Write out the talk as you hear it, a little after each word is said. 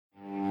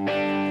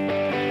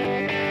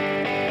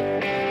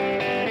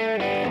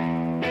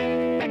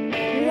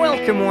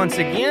Welcome once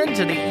again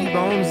to the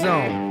E-Bone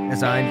Zone,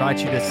 as I invite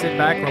you to sit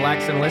back,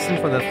 relax, and listen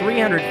for the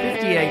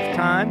 358th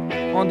time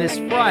on this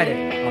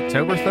Friday,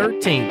 October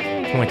 13th,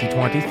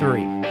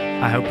 2023.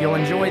 I hope you'll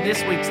enjoy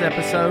this week's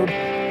episode,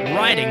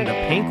 Riding the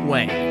Pink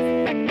Wave.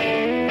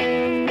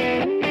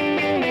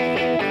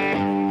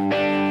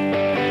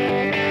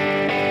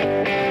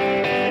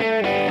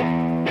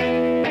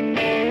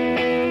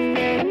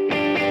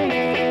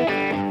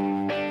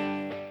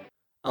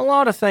 A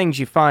lot of things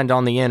you find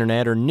on the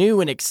internet are new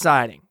and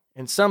exciting,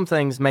 and some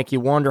things make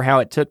you wonder how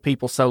it took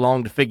people so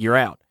long to figure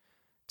out.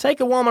 Take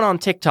a woman on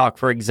TikTok,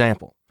 for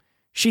example.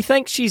 She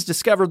thinks she's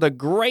discovered the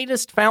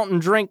greatest fountain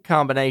drink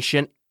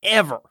combination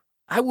ever.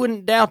 I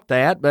wouldn't doubt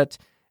that, but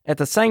at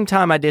the same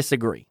time I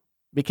disagree,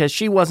 because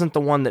she wasn't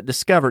the one that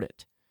discovered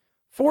it.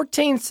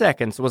 14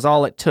 seconds was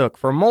all it took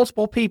for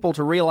multiple people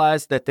to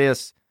realize that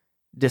this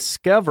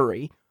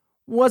discovery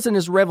wasn't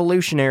as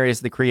revolutionary as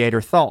the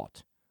creator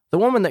thought. The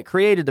woman that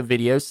created the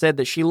video said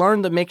that she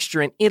learned the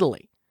mixture in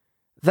Italy.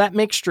 That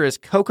mixture is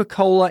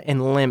Coca-Cola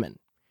and lemon.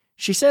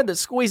 She said that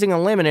squeezing a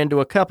lemon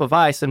into a cup of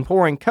ice and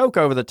pouring Coke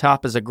over the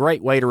top is a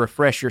great way to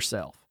refresh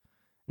yourself.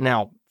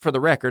 Now, for the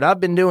record, I've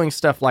been doing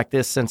stuff like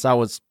this since I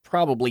was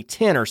probably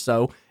 10 or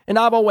so, and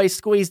I've always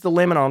squeezed the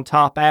lemon on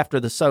top after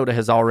the soda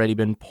has already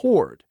been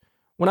poured.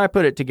 When I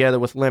put it together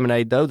with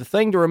lemonade, though, the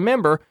thing to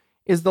remember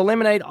is the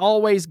lemonade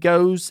always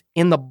goes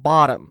in the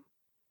bottom.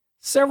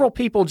 Several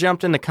people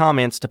jumped in the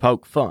comments to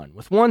poke fun,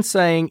 with one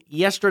saying,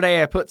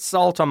 "Yesterday I put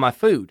salt on my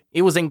food.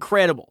 It was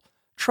incredible.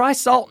 Try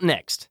salt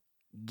next.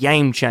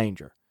 Game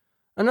changer."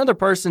 Another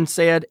person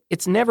said,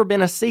 "It's never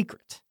been a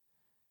secret."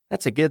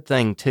 That's a good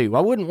thing, too. I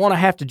wouldn't want to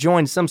have to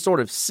join some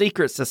sort of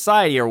secret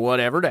society or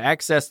whatever to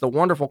access the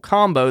wonderful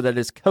combo that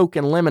is Coke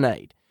and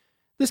lemonade.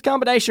 This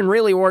combination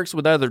really works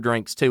with other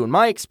drinks, too. In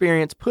my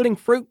experience, putting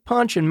fruit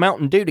punch and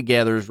Mountain Dew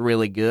together is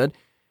really good.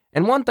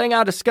 And one thing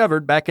I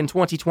discovered back in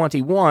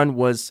 2021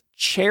 was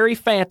cherry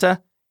Fanta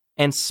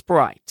and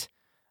Sprite.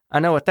 I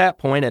know at that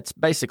point it's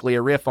basically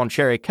a riff on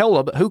cherry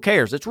cola, but who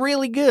cares? It's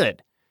really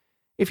good.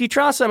 If you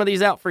try some of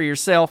these out for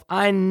yourself,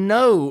 I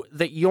know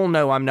that you'll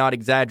know I'm not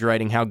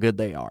exaggerating how good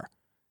they are.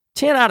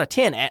 10 out of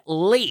 10 at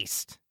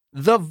least.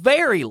 The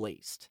very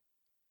least.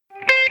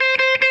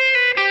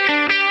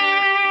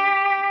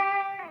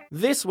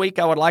 This week,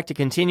 I would like to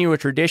continue a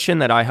tradition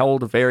that I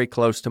hold very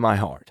close to my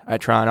heart. I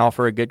try and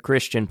offer a good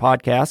Christian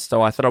podcast,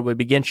 so I thought I would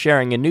begin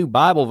sharing a new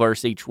Bible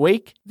verse each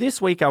week.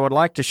 This week, I would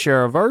like to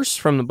share a verse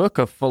from the book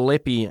of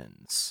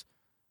Philippians.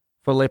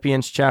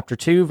 Philippians chapter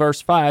 2, verse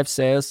 5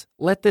 says,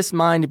 "Let this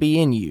mind be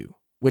in you,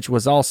 which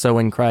was also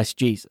in Christ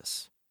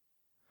Jesus."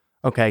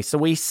 Okay, so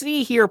we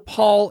see here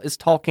Paul is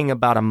talking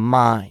about a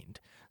mind,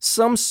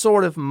 some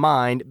sort of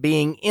mind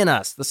being in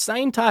us, the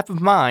same type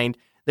of mind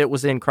that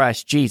was in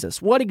Christ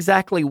Jesus. What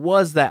exactly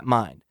was that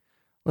mind?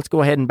 Let's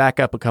go ahead and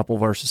back up a couple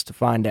verses to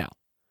find out.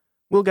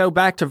 We'll go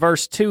back to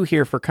verse 2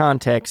 here for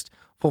context.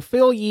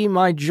 "Fulfill ye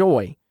my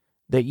joy,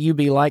 that you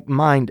be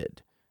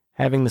like-minded,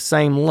 having the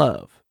same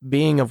love,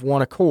 being of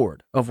one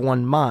accord, of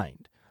one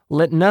mind.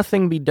 Let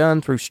nothing be done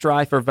through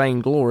strife or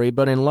vainglory,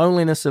 but in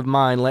lowliness of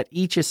mind let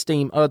each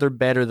esteem other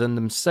better than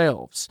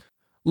themselves.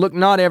 Look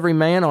not every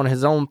man on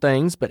his own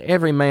things, but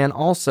every man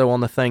also on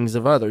the things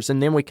of others."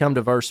 And then we come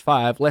to verse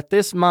 5, "Let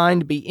this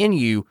mind be in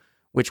you,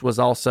 which was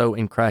also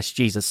in Christ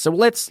Jesus." So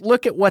let's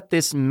look at what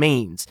this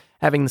means,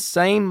 having the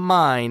same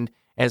mind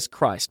as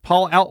Christ.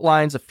 Paul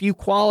outlines a few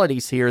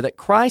qualities here that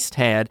Christ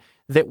had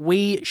that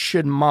we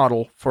should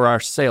model for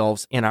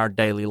ourselves in our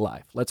daily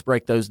life. Let's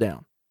break those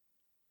down.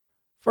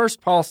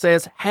 First, Paul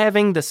says,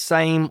 having the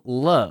same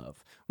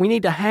love. We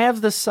need to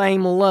have the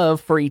same love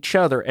for each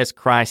other as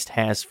Christ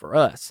has for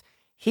us.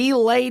 He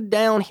laid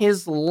down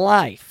his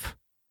life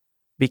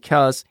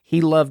because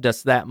he loved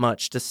us that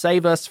much, to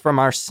save us from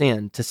our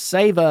sin, to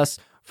save us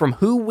from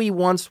who we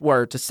once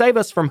were, to save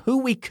us from who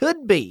we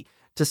could be,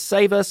 to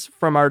save us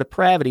from our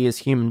depravity as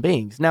human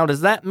beings. Now,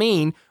 does that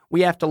mean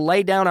we have to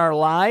lay down our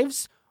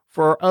lives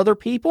for other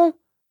people?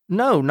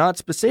 No, not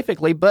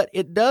specifically, but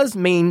it does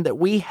mean that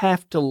we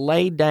have to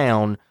lay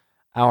down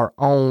our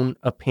own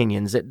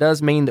opinions. It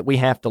does mean that we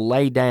have to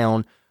lay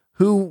down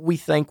who we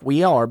think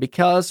we are,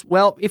 because,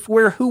 well, if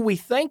we're who we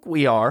think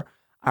we are,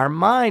 our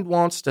mind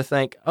wants to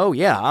think, oh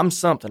yeah, I'm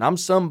something, I'm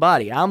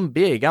somebody, I'm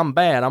big, I'm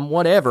bad, I'm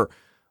whatever.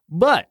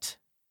 But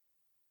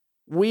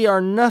we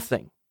are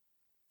nothing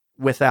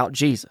without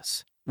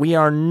Jesus. We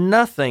are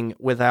nothing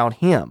without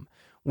him.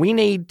 We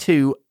need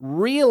to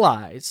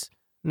realize,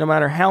 no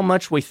matter how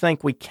much we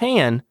think we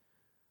can't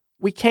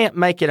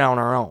make it on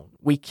our own.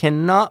 We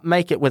cannot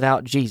make it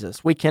without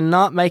Jesus. We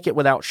cannot make it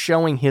without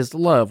showing his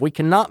love. We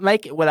cannot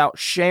make it without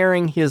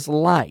sharing his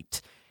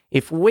light.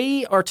 If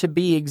we are to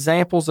be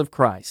examples of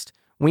Christ,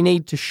 we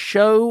need to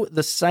show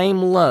the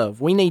same love.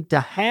 We need to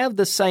have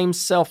the same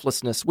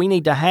selflessness. We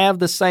need to have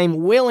the same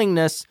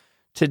willingness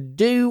to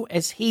do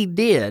as he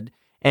did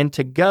and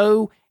to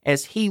go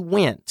as he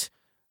went,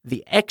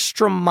 the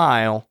extra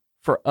mile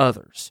for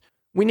others.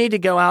 We need to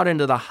go out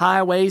into the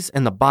highways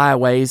and the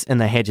byways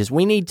and the hedges.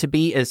 We need to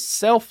be as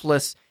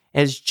selfless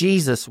as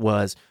Jesus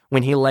was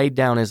when he laid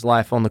down his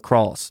life on the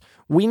cross.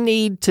 We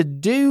need to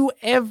do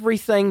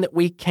everything that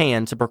we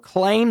can to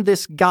proclaim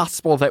this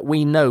gospel that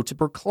we know, to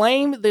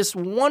proclaim this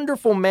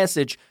wonderful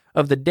message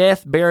of the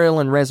death, burial,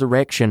 and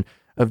resurrection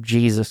of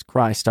Jesus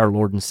Christ, our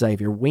Lord and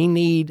Savior. We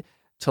need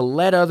to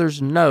let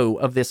others know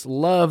of this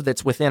love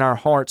that's within our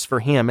hearts for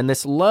him and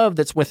this love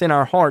that's within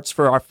our hearts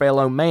for our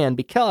fellow man,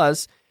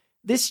 because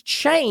this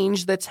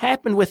change that's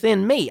happened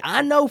within me,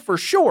 I know for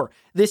sure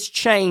this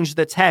change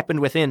that's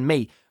happened within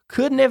me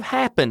couldn't have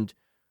happened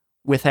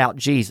without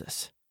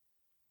Jesus.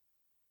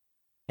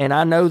 And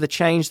I know the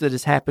change that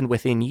has happened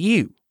within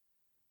you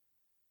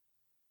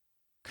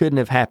couldn't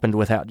have happened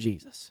without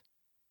Jesus.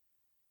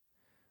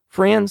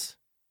 Friends,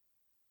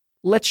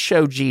 let's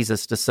show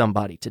Jesus to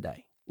somebody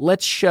today.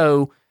 Let's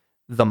show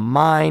the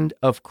mind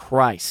of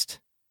Christ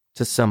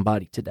to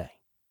somebody today.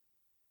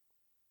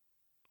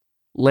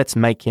 Let's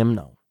make him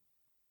known.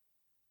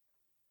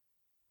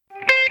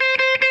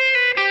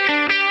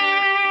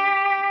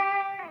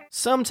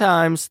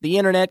 Sometimes the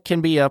internet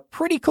can be a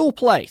pretty cool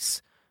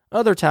place.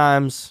 Other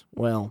times,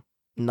 well,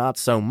 not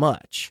so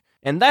much.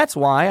 And that's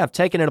why I've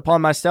taken it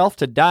upon myself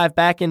to dive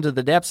back into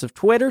the depths of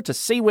Twitter to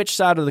see which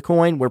side of the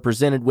coin we're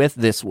presented with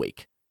this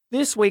week.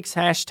 This week's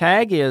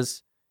hashtag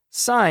is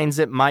signs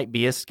it might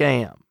be a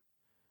scam.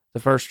 The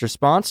first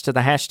response to the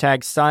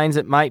hashtag signs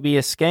it might be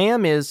a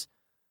scam is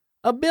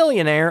a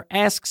billionaire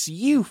asks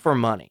you for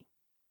money.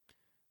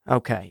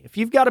 Okay, if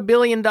you've got $1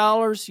 billion,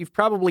 you've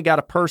probably got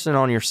a person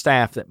on your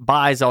staff that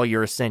buys all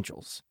your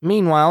essentials.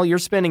 Meanwhile, you're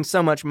spending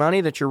so much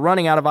money that you're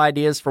running out of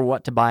ideas for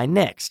what to buy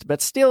next.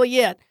 But still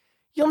yet,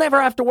 you'll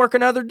never have to work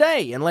another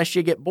day unless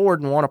you get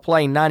bored and want to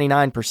play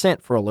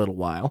 99% for a little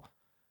while.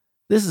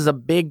 This is a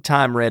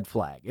big-time red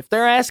flag. If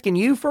they're asking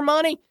you for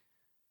money,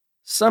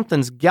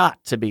 something's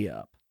got to be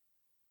up.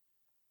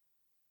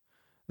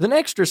 The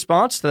next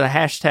response to the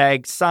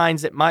hashtag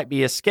signs it might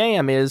be a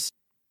scam is,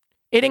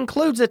 it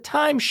includes a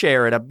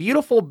timeshare at a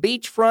beautiful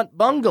beachfront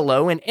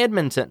bungalow in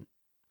Edmonton.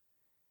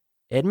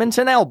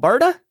 Edmonton,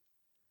 Alberta?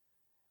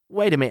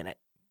 Wait a minute.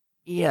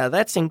 Yeah,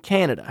 that's in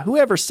Canada.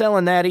 Whoever's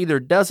selling that either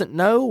doesn't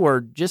know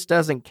or just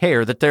doesn't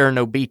care that there are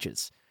no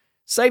beaches.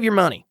 Save your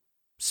money.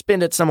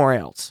 Spend it somewhere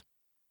else.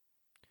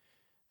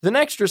 The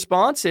next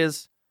response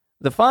is,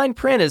 the fine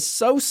print is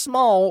so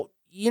small,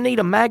 you need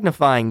a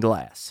magnifying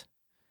glass.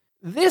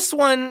 This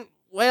one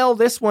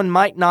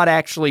might not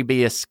actually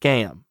be a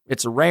scam.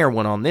 It's a rare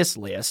one on this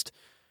list.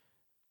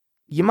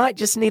 You might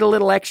just need a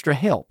little extra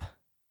help.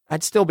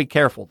 I'd still be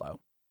careful, though.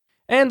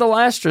 And the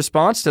last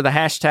response to the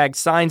hashtag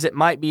signs it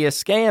might be a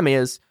scam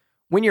is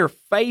when your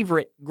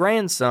favorite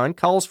grandson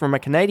calls from a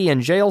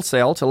Canadian jail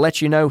cell to let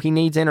you know he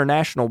needs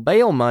international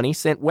bail money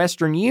sent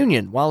Western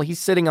Union while he's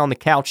sitting on the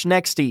couch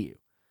next to you.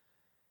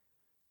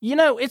 You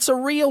know, it's a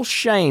real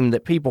shame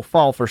that people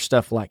fall for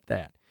stuff like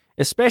that,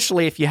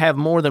 especially if you have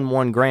more than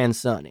one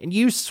grandson, and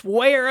you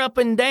swear up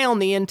and down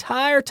the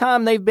entire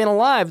time they've been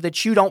alive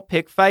that you don't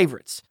pick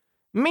favorites.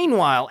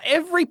 Meanwhile,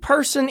 every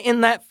person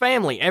in that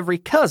family, every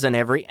cousin,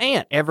 every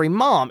aunt, every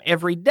mom,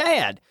 every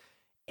dad,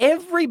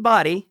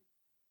 everybody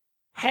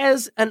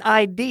has an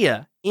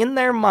idea in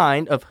their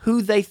mind of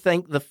who they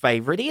think the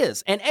favorite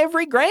is. And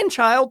every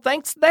grandchild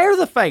thinks they're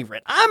the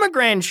favorite. I'm a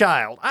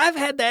grandchild. I've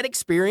had that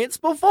experience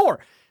before.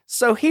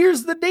 So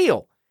here's the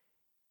deal.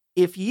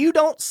 If you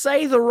don't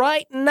say the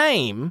right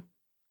name,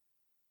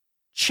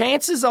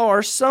 chances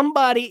are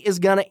somebody is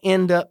going to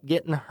end up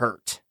getting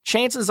hurt.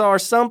 Chances are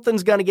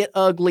something's going to get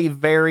ugly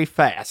very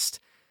fast.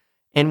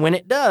 And when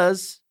it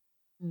does,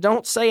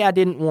 don't say I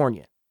didn't warn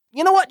you.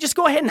 You know what? Just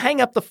go ahead and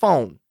hang up the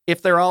phone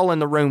if they're all in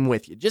the room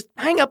with you. Just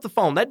hang up the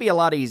phone. That'd be a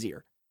lot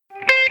easier.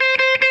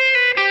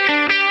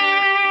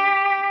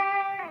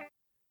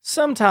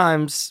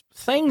 Sometimes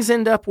things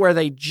end up where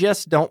they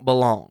just don't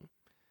belong.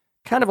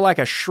 Kind of like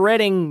a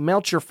shredding,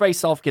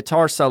 melt-your-face-off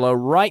guitar solo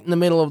right in the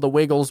middle of the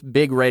Wiggles'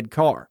 big red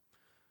car.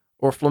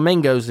 Or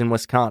flamingos in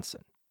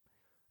Wisconsin.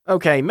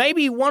 Okay,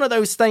 maybe one of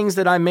those things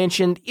that I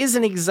mentioned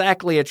isn't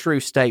exactly a true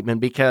statement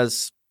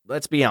because,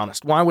 let's be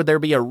honest, why would there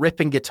be a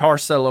ripping guitar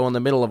solo in the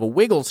middle of a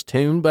Wiggles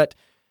tune? But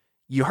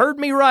you heard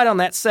me right on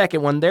that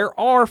second one. There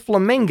are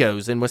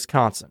flamingos in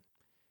Wisconsin.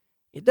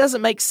 It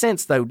doesn't make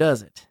sense, though,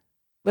 does it?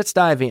 Let's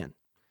dive in.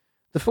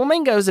 The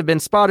flamingos have been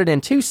spotted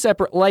in 2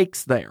 separate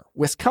lakes there.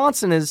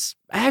 Wisconsin is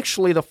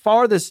actually the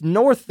farthest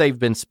north they've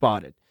been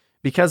spotted,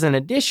 because in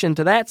addition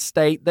to that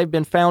state, they've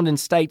been found in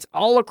states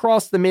all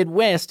across the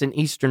Midwest and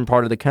eastern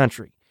part of the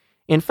country.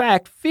 In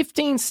fact,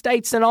 15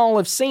 states in all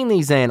have seen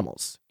these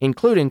animals,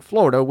 including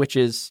Florida, which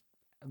is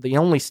the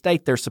only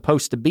state they're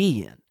supposed to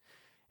be in.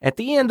 At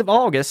the end of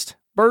August,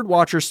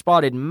 birdwatchers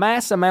spotted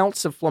mass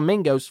amounts of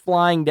flamingos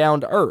flying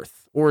down to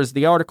Earth, or as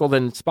the article that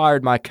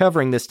inspired my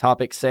covering this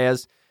topic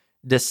says,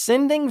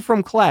 descending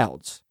from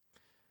clouds.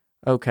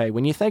 Okay,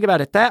 when you think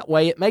about it that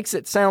way, it makes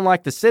it sound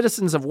like the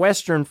citizens of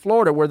Western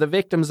Florida were the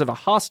victims of a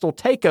hostile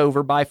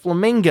takeover by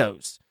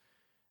flamingos.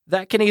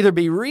 That can either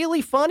be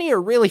really funny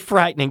or really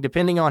frightening,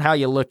 depending on how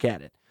you look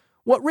at it.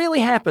 What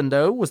really happened,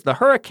 though, was the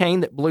hurricane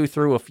that blew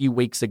through a few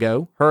weeks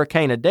ago,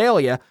 Hurricane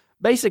Idalia,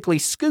 basically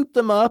scooped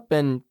them up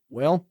and,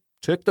 well,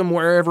 took them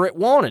wherever it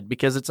wanted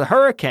because it's a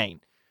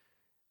hurricane.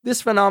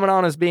 This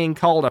phenomenon is being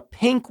called a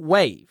pink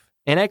wave,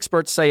 and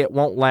experts say it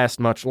won't last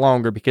much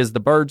longer because the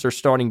birds are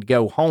starting to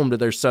go home to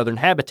their southern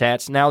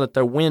habitats now that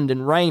the wind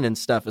and rain and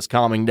stuff is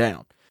calming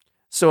down.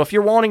 So if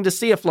you're wanting to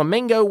see a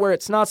flamingo where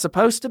it's not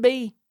supposed to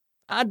be,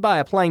 I'd buy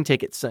a plane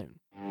ticket soon.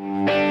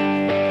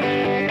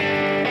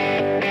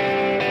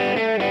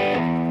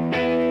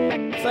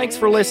 Thanks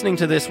for listening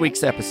to this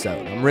week's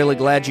episode. I'm really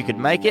glad you could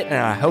make it, and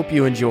I hope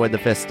you enjoyed the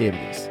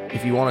festivities.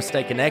 If you want to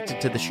stay connected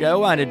to the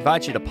show, I'd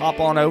invite you to pop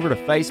on over to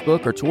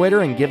Facebook or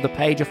Twitter and give the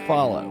page a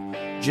follow.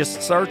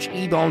 Just search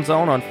Ebone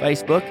Zone on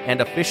Facebook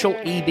and Official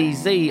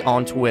EBZ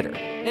on Twitter.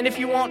 And if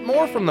you want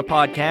more from the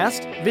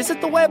podcast, visit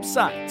the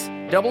website,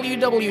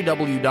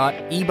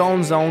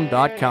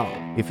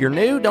 www.ebonezone.com. If you're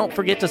new, don't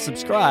forget to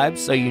subscribe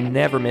so you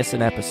never miss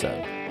an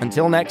episode.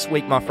 Until next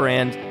week, my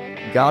friend,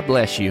 God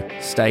bless you,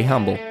 stay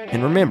humble,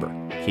 and remember,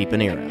 keep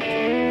an ear out.